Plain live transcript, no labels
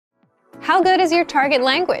How good is your target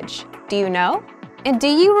language? Do you know? And do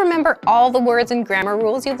you remember all the words and grammar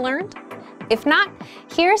rules you've learned? If not,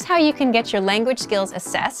 here's how you can get your language skills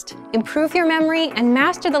assessed, improve your memory, and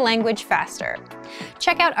master the language faster.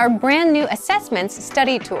 Check out our brand new Assessments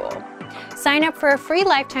study tool. Sign up for a free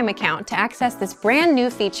lifetime account to access this brand new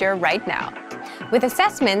feature right now. With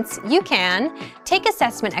Assessments, you can take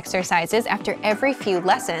assessment exercises after every few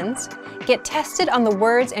lessons, get tested on the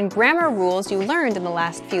words and grammar rules you learned in the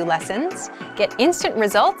last few lessons, get instant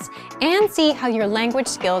results, and see how your language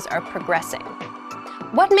skills are progressing.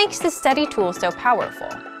 What makes this study tool so powerful?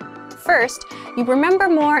 First, you remember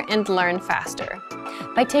more and learn faster.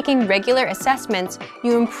 By taking regular assessments,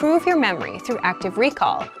 you improve your memory through active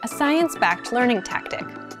recall, a science-backed learning tactic.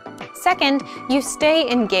 Second, you stay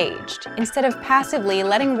engaged, instead of passively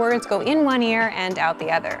letting words go in one ear and out the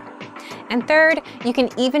other. And third, you can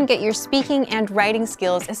even get your speaking and writing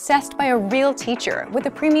skills assessed by a real teacher with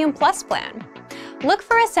a Premium Plus plan. Look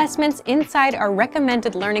for assessments inside our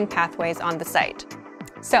recommended learning pathways on the site.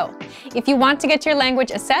 So, if you want to get your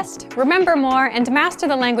language assessed, remember more, and master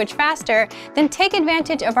the language faster, then take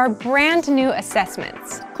advantage of our brand new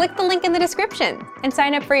assessments. Click the link in the description and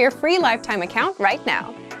sign up for your free lifetime account right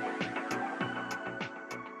now.